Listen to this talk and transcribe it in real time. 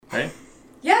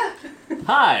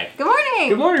Hi. Good morning.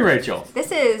 Good morning, Rachel.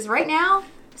 This is, right now,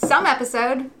 some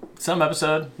episode.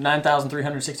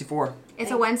 9,364.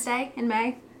 It's a Wednesday in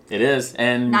May. It is,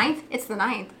 and... 9th? It's the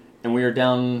 9th. And we are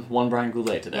down one Brian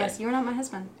Goulet today. Yes, you're not my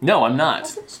husband. No, I'm not.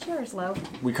 Also, this chair is low.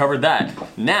 We covered that.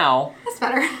 Now... That's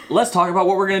better. Let's talk about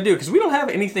what we're going to do, because we don't have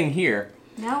anything here.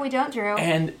 No, we don't, Drew.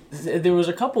 And there was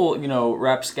a couple,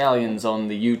 rapscallions on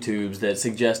the YouTubes that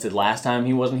suggested last time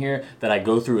he wasn't here that I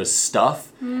go through his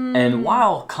stuff. And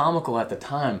while comical at the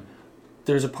time,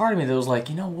 there's a part of me that was like,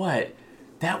 you know what?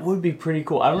 That would be pretty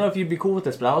cool. I don't know if you'd be cool with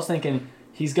this, but I was thinking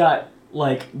he's got,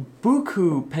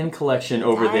 buku pen collection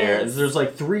over there. There's,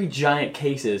 3 giant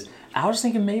cases. I was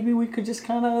thinking maybe we could just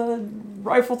kind of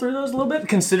rifle through those a little bit,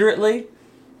 considerately.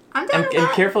 I'm down with and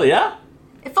that. Carefully, yeah?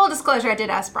 Full disclosure, I did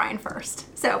ask Brian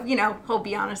first. So, he'll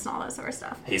be honest and all that sort of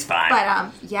stuff. He's fine.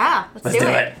 But, yeah, let's do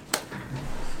it.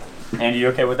 Andy, you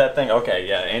okay with that thing? Okay,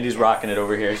 yeah. Andy's rocking it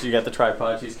over here. So you got the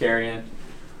tripod she's carrying.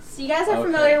 So you guys are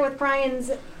familiar with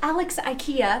Brian's Alex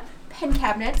IKEA pen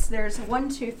cabinets. There's 1,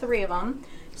 2, 3 of them.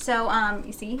 So,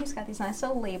 you see, he's got these nice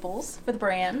little labels for the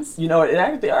brands.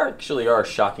 They actually are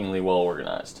shockingly well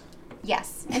organized.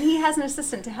 Yes, and he has an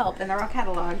assistant to help, and they're all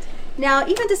cataloged. Now,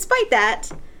 even despite that,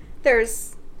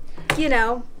 there's,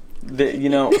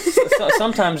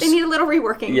 sometimes... They need a little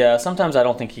reworking. Yeah, sometimes I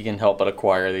don't think he can help but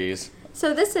acquire these.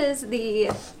 So this is the,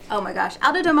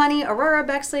 Aldo Domani, Aurora,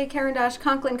 Bexley, Caran d'Ache,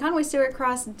 Conklin, Conway Stewart,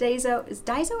 Cross, Daiso. Is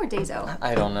Daiso or Daiso?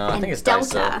 I don't know. I think it's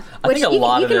Delta. Daiso. Which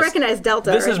you can recognize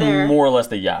Delta. This right is there. more or less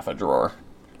the Jaffa drawer.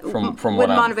 From what I'm... With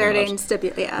Monteverde and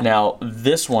Stipula, yeah. Now,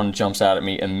 this one jumps out at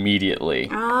me immediately.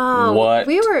 Oh. What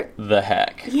the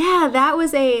heck? Yeah, that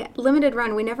was a limited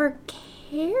run. We never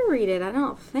carried it, I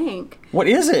don't think. What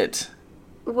is it?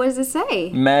 What does it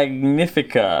say?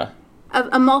 Magnifica.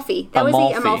 Amalfi. That was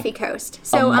Amalfi. the Amalfi Coast.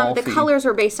 So the colors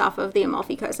were based off of the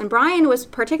Amalfi Coast. And Brian was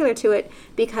particular to it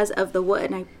because of the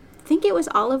wood. And I think it was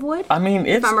olive wood. I mean,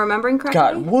 if I'm remembering correctly.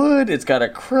 Got wood, it's got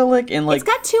acrylic, and it's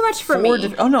got too much for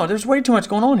me. Oh no, there's way too much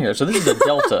going on here. So this is a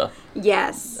Delta.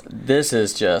 Yes. This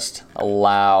is just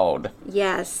loud.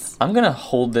 Yes. I'm gonna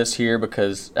hold this here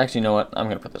because actually, you know what? I'm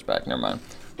gonna put this back. Never mind.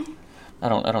 I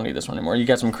don't need this one anymore. You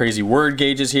got some crazy word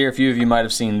gauges here. A few of you might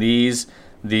have seen these.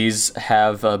 These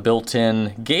have a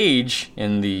built-in gauge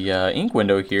in the ink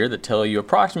window here that tell you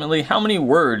approximately how many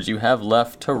words you have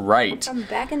left to write. From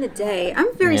back in the day.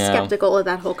 I'm very skeptical of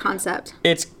that whole concept.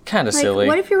 It's kind of silly.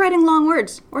 What if you're writing long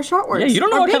words or short words? Yeah, you don't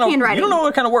know what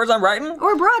kind of words I'm writing.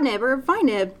 Or broad nib or fine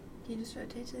nib. Can you just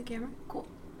rotate to the camera? Cool.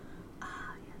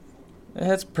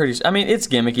 That's pretty. I mean, it's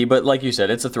gimmicky, but like you said,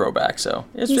 it's a throwback, so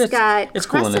it's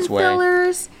cool in its way.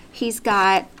 Fillers. He's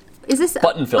got. Is this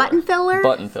button filler? Button filler.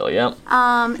 Button fill. Yeah.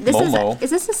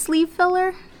 Is this a sleeve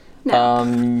filler?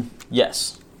 No.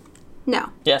 Yes.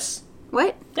 No. Yes.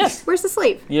 What? Yes. Where's the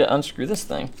sleeve? You unscrew this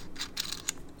thing,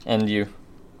 and you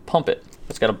pump it.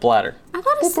 It's got a bladder. I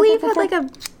thought a sleeve had like a.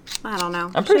 I don't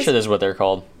know. I'm pretty sure this is what they're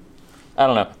called. I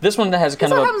don't know. This one has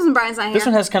kind of a. Happens when Brian's not here. This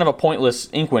one has kind of a pointless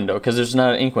ink window because there's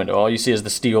not an ink window. All you see is the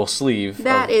steel sleeve.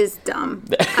 That is dumb.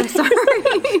 I'm sorry.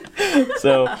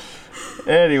 So,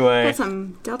 anyway. Got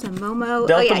some Delta Momo.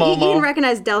 Momo. You can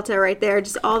recognize Delta right there.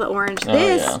 Just all the orange. Do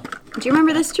you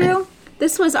remember this, Drew?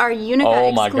 This was our Unica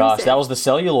Oh my exclusive. gosh, that was the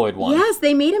celluloid one. Yes,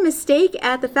 they made a mistake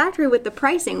at the factory with the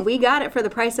pricing. We got it for the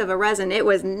price of a resin. It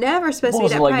was never supposed to be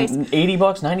that price. $80,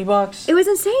 $90? It was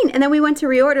insane. And then we went to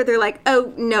reorder. They're like,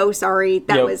 "Oh no, sorry,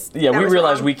 we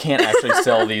realized we can't actually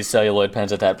sell these celluloid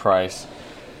pens at that price."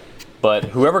 But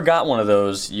whoever got one of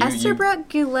those, Esterbrook,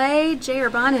 Goulet, J.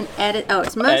 Urban, and Edison. Oh,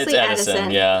 it's mostly Edison.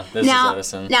 Yeah, this is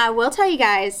Edison. Now, I will tell you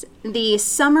guys, the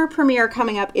summer premiere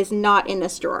coming up is not in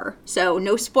this drawer. So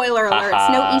no spoiler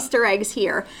alerts, no Easter eggs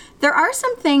here. There are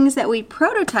some things that we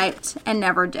prototyped and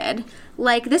never did.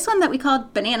 Like this one that we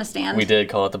called Banana Stand. We did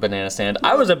call it the Banana Stand.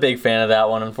 I was a big fan of that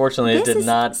one. Unfortunately, it did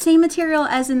not. Same material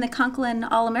as in the Conklin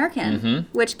All-American,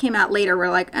 which came out later.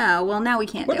 We're like, oh, well, now we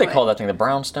can't do it. What do they call that thing? The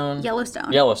brownstone?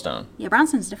 Yellowstone. Yellowstone. Yeah,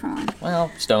 brownstone's a different one.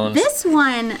 Well, stones. This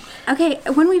one, okay,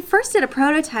 when we first did a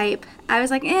prototype, I was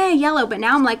like, yellow, but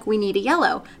now I'm like, we need a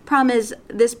yellow. Problem is,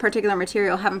 this particular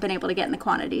material haven't been able to get in the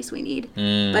quantities we need.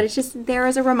 But it's just there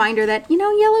as a reminder that,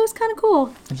 yellow is kind of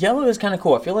cool. Yellow is kind of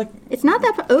cool. I feel like... It's not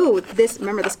that...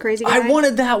 remember this crazy guy? I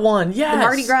wanted that one, yes! The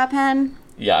Mardi Gras pen.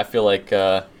 Yeah, I feel like...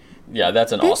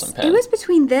 that's an awesome pen. It was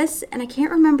between this, and I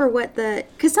can't remember what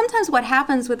because sometimes what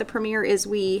happens with the Premiere is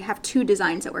we have 2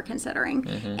 designs that we're considering.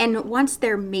 And once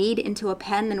they're made into a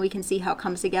pen, then we can see how it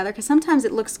comes together. Because sometimes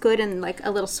it looks good in like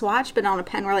a little swatch, but on a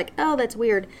pen we're like, oh, that's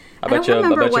weird. I bet you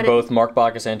both Mark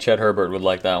Bacchus and Chet Herbert would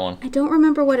like that one. I don't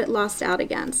remember what it lost out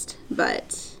against,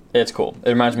 but It's cool. It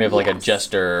reminds me of like a Yes.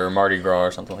 Jester or Mardi Gras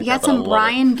or something like You that. got some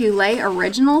Brian Goulet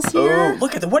originals here. Oh,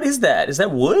 look at that. What is that? Is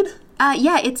that wood?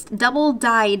 Yeah, it's double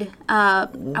dyed. I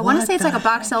want to What say it's the like a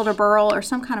box elder burl or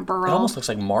some kind of burl. It almost looks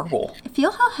like marble.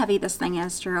 Feel how heavy this thing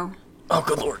is, Drew. Oh,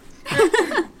 good lord.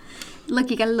 Look,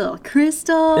 you got a little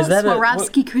crystal. Is that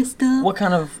Swarovski crystal. What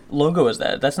kind of logo is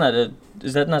that? That's not a.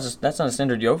 Is that not? That's not a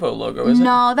standard Yovo logo, is it?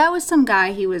 No, that was some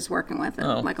guy he was working with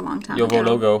like a long time Yovo ago.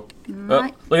 logo.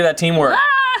 Right. Oh, look at that teamwork.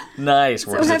 Ah! Nice.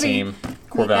 Works as a heavy. team.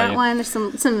 Core Like that value. one. There's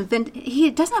some vintage. He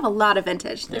doesn't have a lot of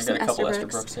vintage. They've There's got some a couple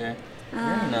Esterbrookes. Esterbrookes here.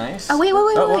 Very nice. Oh, wait.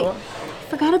 what?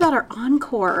 Forgot about our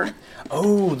Encore.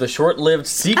 Oh, the short-lived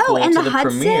sequel Oh, and to the the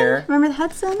Hudson. premiere. Remember the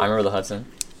Hudson? I remember the Hudson.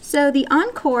 So the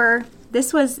Encore,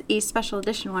 this was a special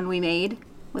edition one we made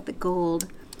with the gold.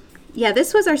 Yeah,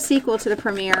 this was our sequel to the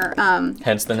premiere.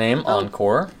 Hence the name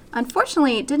Encore.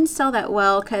 Unfortunately, it didn't sell that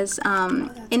well because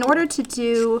in order to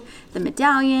do the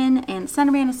medallion and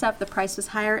centerband and stuff, the price was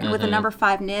higher, and with a number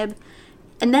 5 nib.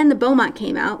 And then the Beaumont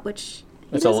came out, which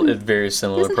It's a very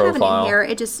similar doesn't have it in profile. here.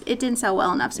 It didn't sell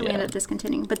well enough, so we Yeah. ended up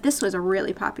discontinuing. But this was a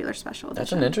really popular special edition.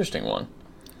 That's an interesting one.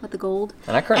 With the gold.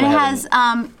 And I currently it have has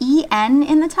EN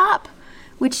in the top,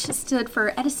 which stood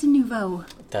for Edison Nouveau.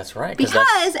 That's right.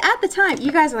 Because at the time,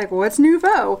 you guys are like, what's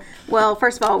Nouveau? Well,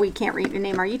 first of all, we can't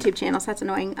rename our YouTube channel, so that's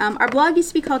annoying. Our blog used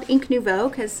to be called Ink Nouveau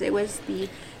because it was the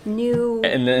new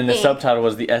And then the ink. subtitle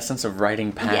was The Essence of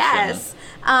Writing Passion. Yes.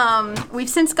 We've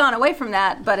since gone away from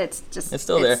that, but it's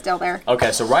still there. still there.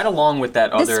 Okay, so right along with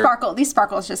that This other... these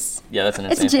sparkles just... Yeah, that's an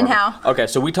It's insane a Jinhao. sparkle. Okay,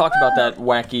 so we talked about that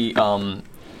wacky,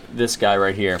 this guy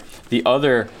right here. The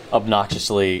other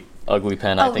obnoxiously ugly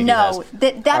pen I Oh, think it has. no.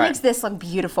 That All right. makes this look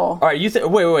beautiful. All right,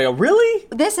 wait, really?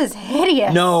 This is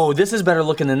hideous. No, this is better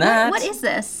looking than that. What is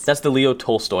this? That's the Leo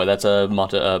Tolstoy. That's a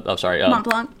Mont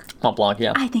Blanc. Mont Blanc,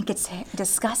 yeah. I think it's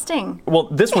disgusting. Well,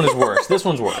 this one is worse. This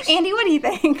one's worse. Andy, what do you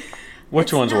think?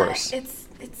 Which one's worse?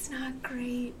 It's not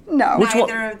great. No. Which one?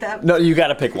 Neither of them. No, you got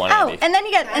to pick one, Oh, Andy. and then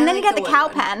you got like the the cow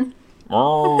white one. pen.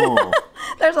 Oh.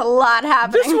 There's a lot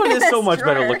happening. This one in is so this much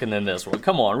better drawer. looking than this one.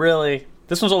 Come on, really?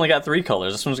 This one's only got 3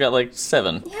 colors. This one's got like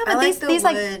 7. Yeah, but I like these the these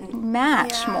like wood.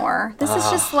 match Yeah. more. This is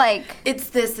just like It's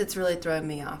this that's really throwing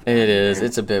me off. It is.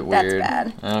 It's a bit That's weird.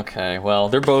 bad. Okay, well,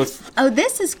 they're both... oh,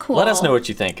 this is cool. Let us know what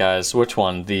you think, guys. Which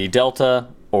one? The Delta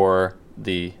or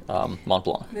the Mont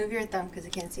Blanc? Move your thumb because I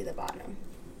can't see the bottom.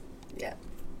 Yeah.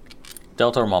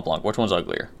 Delta or Mont Blanc? Which one's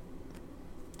uglier?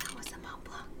 That was a Mont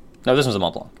Blanc. No, this one's a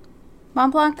Mont Blanc.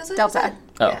 Mont Blanc, That's what Delta. I said.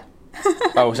 Oh. Yeah.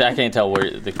 Oh, see, I can't tell where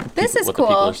the This is what the people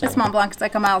cool. are saying. This Mont Blanc is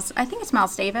like a Miles. I think it's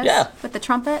Miles Davis. Yeah. With the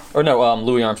trumpet. Or no,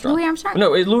 Louis Armstrong. Louis Armstrong?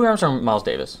 No, it's Louis Armstrong, Miles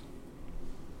Davis.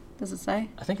 Does it say?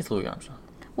 I think it's Louis Armstrong.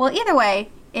 Well, either way,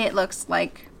 it looks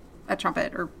like a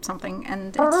trumpet or something,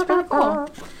 and it's really cool.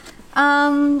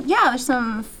 Yeah, there's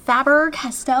some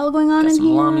Faber-Castell going on Got in some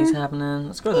here. Lamies happening.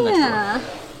 Let's go to the next one. Yeah.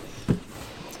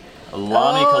 A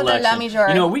Lamy Oh, the collection. Lamy drawer.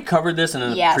 You know, we covered this in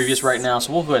a Yes. previous right now,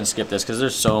 so we'll go ahead and skip this because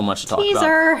there's so much to talk about.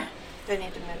 Teaser. Do I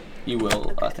need to move? You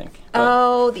will, I think. But-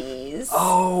 Oh, these.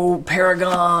 Oh,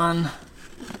 Paragon.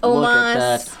 Look at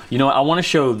that. You know what? I want to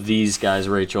show these guys,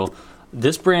 Rachel.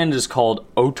 This brand is called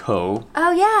Oto.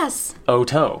 Oh, yes.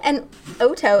 Oto. And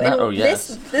Oto. And oh,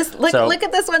 yes. this look So- look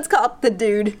at this one's called The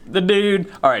Dude. The dude.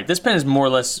 All right, this pen is more or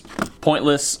less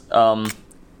pointless,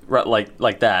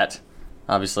 like that.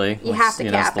 Obviously, You have to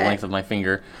it's cap the it. length of my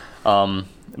finger.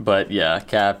 But yeah,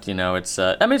 capped. You know, it's.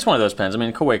 I mean, it's one of those pens. I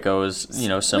mean, Kaweco is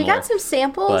similar. We got some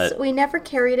samples. but- We never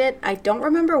carried it. I don't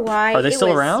remember why. Are they It still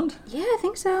was- around? Yeah, I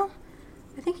think so.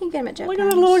 I think you can get them at Jet Look at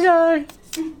that little guy.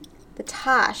 The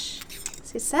Tosh.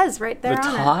 So it says right there The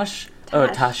on Tosh. Oh,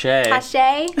 Tosh. Tache. it.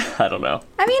 Tache. I don't know.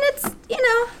 I mean, it's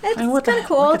it's mean, what the- kind of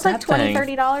cool. look at It's like that thing.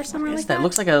 $20-$30 somewhere like That that.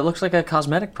 looks like a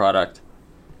cosmetic product.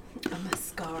 A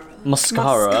mascara.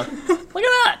 Mascara. Look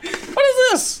at that. What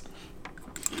is this?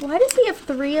 Why does he have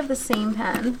 3 of the same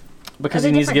pen? Because Are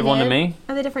he they needs to give one to different me. nib-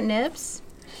 Are they different nibs?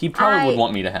 He probably would I-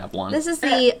 want me to have one. This is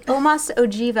the Omas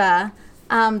Ojiva.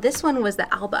 This one was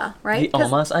the Alba, right? The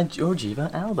Almas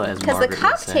Ojiva Alba, as Because the Margaret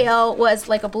would say. cocktail was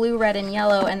like a blue, red, and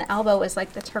yellow, and the Alba was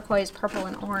like the turquoise, purple,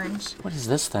 and orange. What is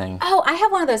this thing? Oh, I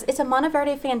have one of those. It's a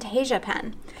Monteverde Fantasia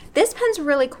pen. This pen's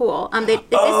really cool. Oh, This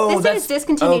thing was that's-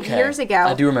 discontinued okay. years ago.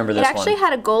 I do remember this It actually one.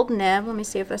 had a gold nib. Let me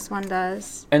see if this one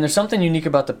does. And there's something unique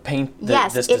about the paint.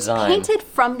 Yes, this it's design. painted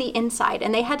from the inside,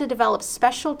 and they had to develop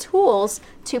special tools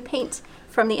to paint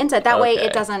from the inside. That way Okay.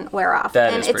 it doesn't wear off.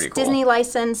 That and is it's pretty cool. Disney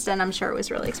licensed, and I'm sure it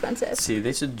was really expensive. See,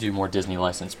 they should do more Disney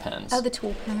licensed pens. Oh, the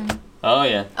tool pen. Oh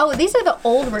yeah. Oh, these are the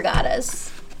old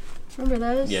regattas. Remember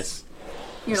those? Yes.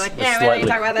 You're like, The yeah, we don't need to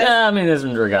talk about this. Yeah, I mean, there's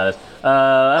regattas.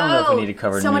 I don't know if Oh, we need to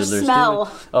cover so much Noodlers, do we?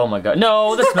 smell. Oh my god.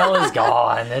 No, the smell is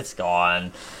gone. It's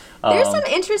gone. There's some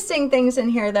interesting things in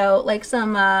here, though, like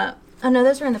some. Oh no,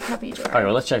 those are in the puppy drawer. All right,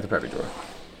 well, let's check the preppy drawer.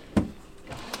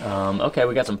 Okay,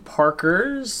 we got some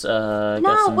Parkers. No,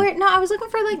 I was looking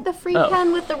for like the free Oh.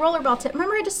 pen with the rollerball tip.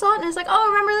 Remember, I just saw it and I was like, oh,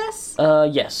 remember this?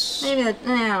 Yes. Maybe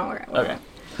no. Okay.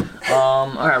 All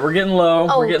right, we're getting low.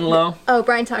 We're getting low. Oh,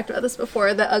 Brian talked about this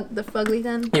before. The fugly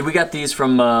pen. Yeah, we got these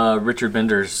from Richard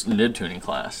Bender's nib tuning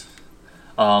class.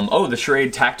 The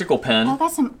Schrade tactical pen. Oh,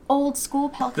 that's some old school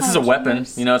Pelco. This is a weapon.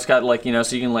 tuners. You know, it's got like, you know,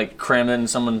 so you can like cram it in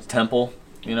someone's temple.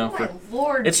 You know, Oh my for,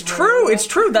 lord. it's true. It's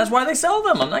true. That's why they sell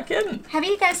them. I'm not kidding. Have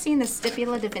you guys seen the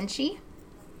Stipula da Vinci?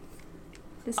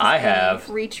 This is I a have.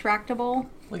 retractable.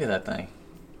 Look at that thing.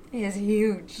 It is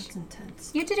huge. It's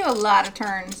intense. You have to do a lot of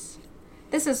turns.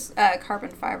 This is carbon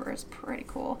fiber. It's pretty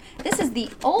cool. This is the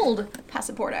old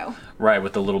Passaporto. Right,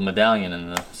 with the little medallion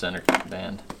in the center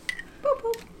band. Boop,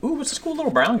 boop. Ooh, what's this cool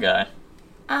little brown guy?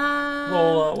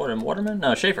 Little Waterman?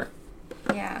 No, Schaefer.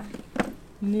 Yeah.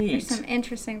 Neat. There's some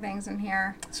interesting things in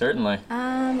here. Certainly.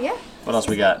 Yeah. What else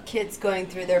we got? Kids going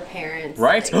through their parents.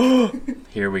 Right? like-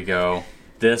 Here we go.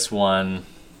 This one.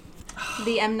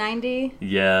 The M90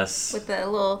 Yes. with the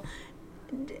little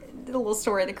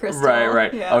story of the crystal.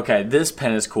 Right. Yeah. Okay, this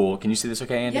pen is cool. Can you see this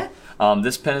okay, Andy? Yeah.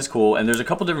 This pen is cool, and there's a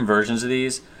couple different versions of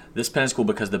these. This pen is cool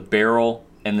because the barrel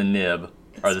and the nib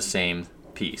are the same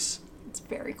piece. It's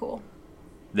very cool.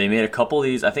 They made a couple of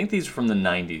these. I think these are from the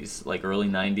 90s, like early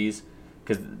 90s.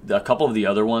 Because a couple of the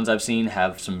other ones I've seen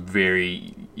have some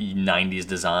very 90s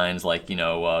designs, like, you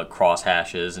know, cross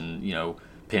hashes and, you know,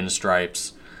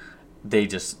 pinstripes. You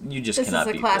just This cannot is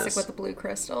a beat classic this. with the blue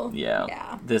crystal. Yeah.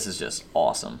 Yeah. This is just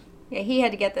awesome. Yeah, he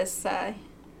had to get this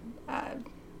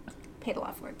paid a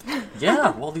lot for it. Yeah,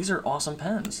 well, these are awesome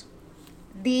pens.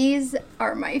 These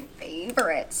are my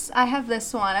favorites. I have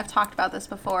this one. I've talked about this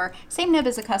before. Same nib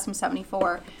as a Custom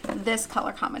 74. This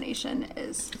color combination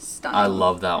is stunning. I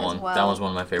love that as one. well. That was one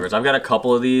of my favorites. I've got a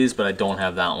couple of these, but I don't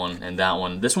have that one and that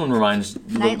one. This one reminds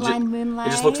Nightline Moonlight.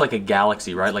 It just looks like a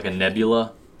galaxy, right? Like a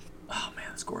nebula. Oh man,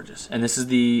 it's gorgeous. And this is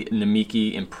the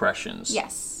Namiki Impressions.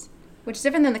 Yes. Which is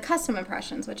different than the Custom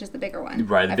Impressions, which is the bigger one.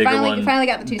 Right, the I bigger finally, one. finally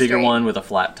got the two bigger straight. one with a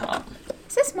flat top.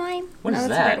 Is this mine? What is that's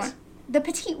that? The big one. The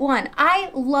petite one.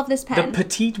 I love this The pen.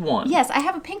 petite one. Yes, I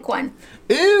have a pink one.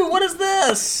 Ew, what is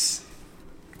this?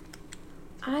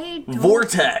 I don't...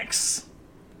 Vortex.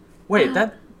 Wait,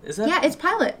 that is that? Yeah, it's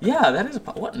Pilot. Yeah, that is a.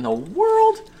 What in the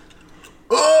world?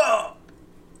 Ugh!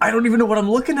 I don't even know what I'm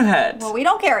looking at. Well, we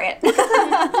don't carry it.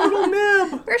 Little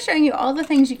nib. We're showing you all the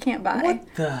things you can't buy.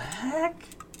 What the heck?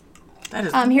 That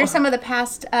is. Here's some of the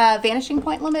past Vanishing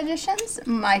Point limited editions.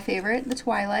 My favorite, the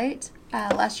Twilight.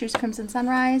 Last year's Crimson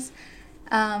Sunrise.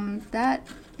 That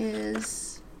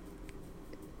is...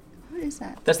 What is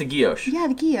that? That's the Guilloche. Yeah,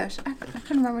 the Guilloche. I couldn't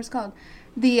remember what it's called.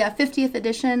 The 50th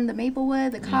edition, the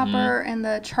Maplewood, the Copper, and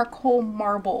the Charcoal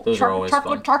Marble. Those are always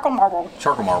fun. Charcoal Marble.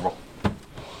 Charcoal marble.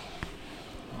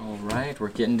 All right, we're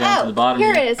getting down to Oh, the bottom.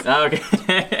 here it is.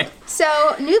 Okay. So,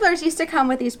 Noodlers used to come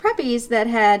with these preppies that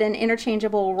had an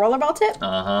interchangeable rollerball tip.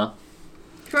 Uh-huh.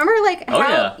 Remember, like,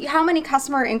 Oh, how many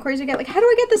customer inquiries we get? Like, how do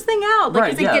I get this thing out? Like,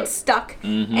 Right, 'cause yeah. it gets stuck.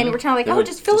 Mhm. And we're trying to, like, They oh, would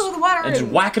just fill it with water. And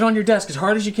just whack it on your desk as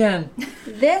hard as you can.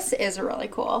 This is really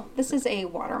cool. This is a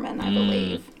Waterman, I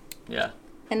believe. Yeah,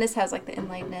 And this has, like, the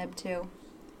inlaid nib, too.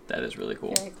 that is really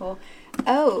cool. Very cool.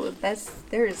 Oh, that's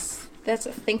a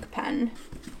Think pen.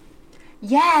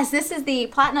 Yes, this is the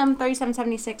Platinum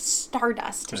 3776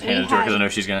 Stardust. Just hand it to her because I know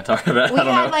she's going to talk about it. We I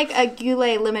don't had know. like a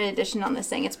Goulet limited edition on this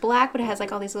thing. It's black, but it has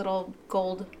like all these little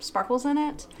gold sparkles in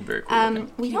it. Very cool.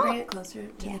 looking. We Can you bring don't. it closer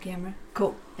to the camera?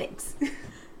 Cool. Thanks. Oh.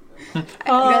 You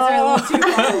guys are a little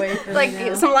too far away from Like me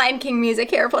now. some Lion King music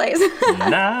here plays.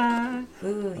 Nah.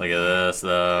 Ooh. Look at this,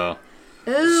 though.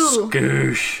 Ooh.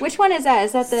 Goosh. Which one is that?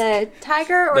 Is that the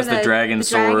tiger or That's the dragon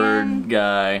sword dragon?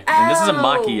 guy. And this is a Oh,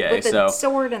 maquille, with the so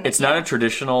sword and the- it's not a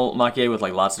traditional maquille with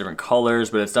like lots of different colors,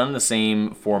 but it's done in the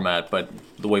same format. But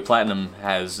the way Platinum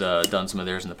has done some of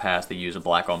theirs in the past, they use a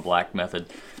black on black method,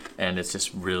 and it's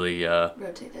just really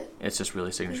Rotate it. it's just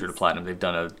really signature to Platinum. They've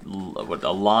done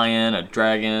a lion, a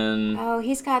dragon. Oh,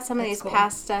 he's got some of That's these cool.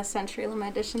 past Century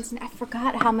limited editions, and I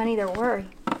forgot how many there were.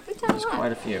 We've done a There's lot.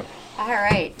 quite a few. All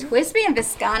right, Twisby and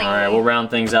Visconti. All right, we'll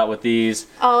round things out with these.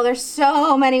 Oh, there's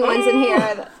so many ones in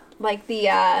here. Like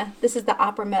this is the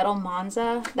Opera Metal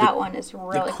Monza. That one is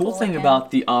really The cool thing looking.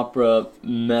 about the Opera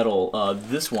Metal,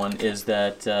 this one, is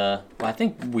that, well, I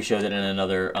think we showed it in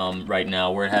another right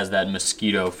now, where it has that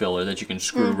mosquito filler that you can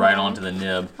screw right onto the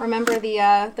nib. Remember the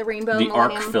Rainbow The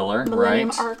arc Millennium, filler, Millennium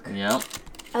right? Arc. Yep,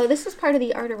 Oh, this was part of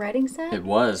the Art of Writing set. it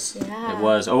was. Yeah. It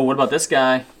was. Oh, what about this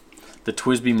guy? the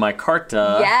TWSBI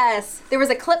micarta. Yes. There was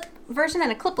a clip version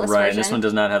and a clipless Right, version. and this one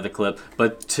does not have the clip.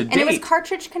 But to date... And it was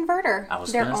cartridge converter. I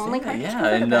was their gonna only say that, cartridge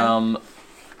yeah, converter.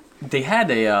 and they had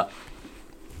a...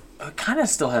 it kind of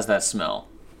still has that smell.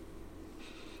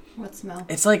 What smell?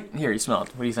 It's like... Here, you smell it.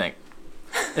 What do you think?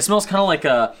 It smells kind of like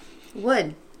a...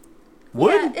 Wood.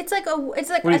 Wood? Yeah, it's like do you I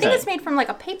think think? it's made from like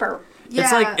a paper. Yeah.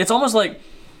 It's like... It's almost like...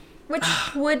 Which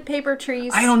wood, paper,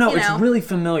 trees. I don't know. you It's really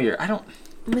familiar. I don't...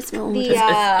 I'm gonna smell The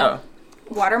oh.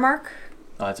 watermark.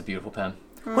 Oh, that's a beautiful pen.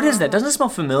 What is that? Doesn't it smell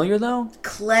familiar though?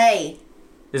 clay.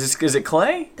 Is it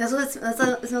clay? That's what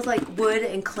it smells like. Wood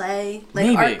and clay, like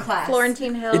Maybe. art class.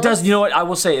 Florentine Hills. It does. You know what? I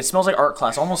will say it smells like art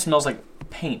class. Almost smells like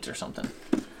paint or something.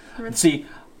 See,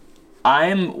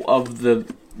 I'm of the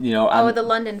I'm, the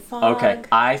London Fog. okay.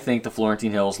 I think the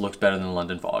Florentine Hills looks better than the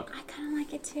London Fog. I kind of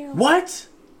like it too. What?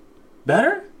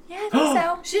 Better? Yeah, I think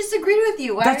so. She just agreed with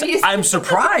you. Why are you? I'm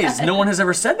surprised. No one has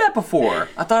ever said that before.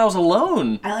 I thought I was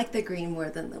alone. I like the green more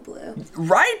than the blue.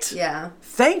 Right? Yeah.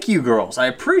 Thank you, girls. I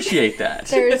appreciate that.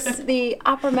 There's the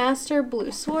Opera Master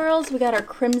Blue Swirls. We got our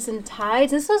Crimson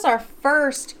Tides. This was our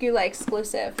first Goulet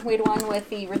exclusive. We had one with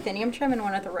the ruthenium trim and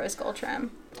one with the rose gold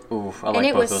trim. Oof, I And like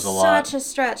it both was those a lot. such a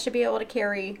stretch to be able to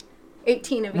carry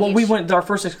 18 of Well, each. we went. Our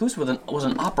first exclusive was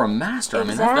an Opera Master. I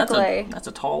mean, Exactly. that's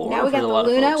a tall order Now we for got a the lot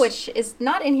of Luna, folks. which is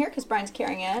not in here because Brian's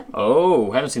carrying it.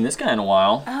 Oh, haven't seen this guy in a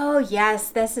while. Oh, yes.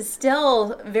 This is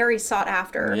still very sought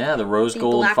after. Yeah, the rose The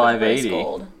gold black with rose 580.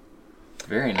 gold.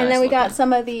 Very nice. And then we got looking.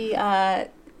 some of the,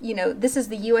 this is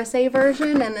the USA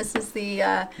version, and this is the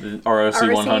the ROC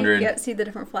 100. Yep, see the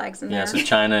different flags in Yeah, there. so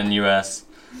China and US.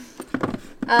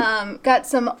 Got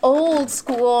some old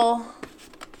school.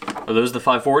 Are those the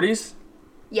 540s?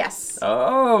 Yes.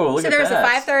 Oh, look So at there was that. the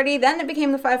 530, then it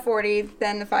became the 540,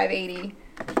 then the 580.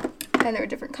 And there were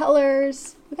different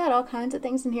colors. We got all kinds of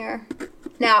things in here.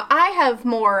 Now, I have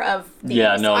more of these.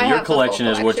 Yeah, no, I your have the full collection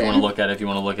is what you want to collection. look at if you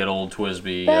want to look at old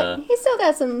TWSBI. But he's still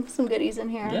got some goodies in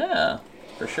here. Yeah,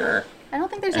 for sure. I don't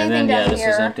think there's And anything then, yeah, down this here.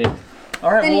 is empty.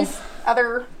 All right, Then well, he's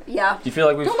other, yeah. do you feel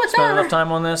like we've Too much spent there. enough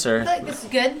time on this? Or I feel like this is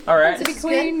good. all right, To be This is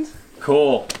cleaned.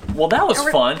 cool. Well, that was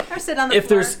fun. Or sit on the If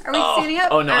floor. there's, Are we standing up?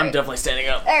 Oh no, All I'm right. definitely standing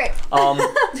up. All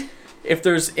right. If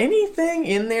there's anything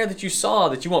in there that you saw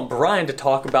that you want Brian to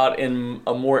talk about in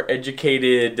a more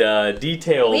educated,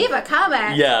 detailed... Leave a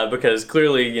comment. Yeah, because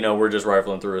clearly, we're just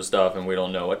rifling through his stuff and we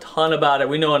don't know a ton about it.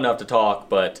 We know enough to talk,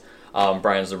 but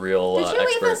Brian's the real Did you expert.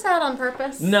 leave this out on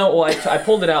purpose? No, well, I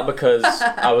pulled it out because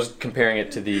I was comparing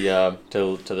it to the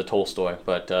to the Tolstoy.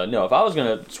 But no, if I was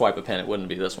gonna swipe a pen, it wouldn't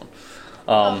be this one.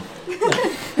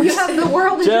 You have the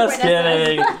world as your Just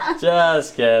witnesses. kidding.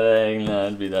 Just kidding. No,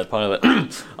 it'd be that pilot.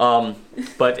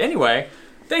 But anyway,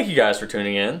 thank you guys for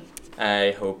tuning in.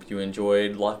 I hope you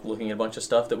enjoyed looking at a bunch of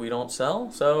stuff that we don't sell.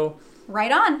 So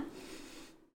Right on.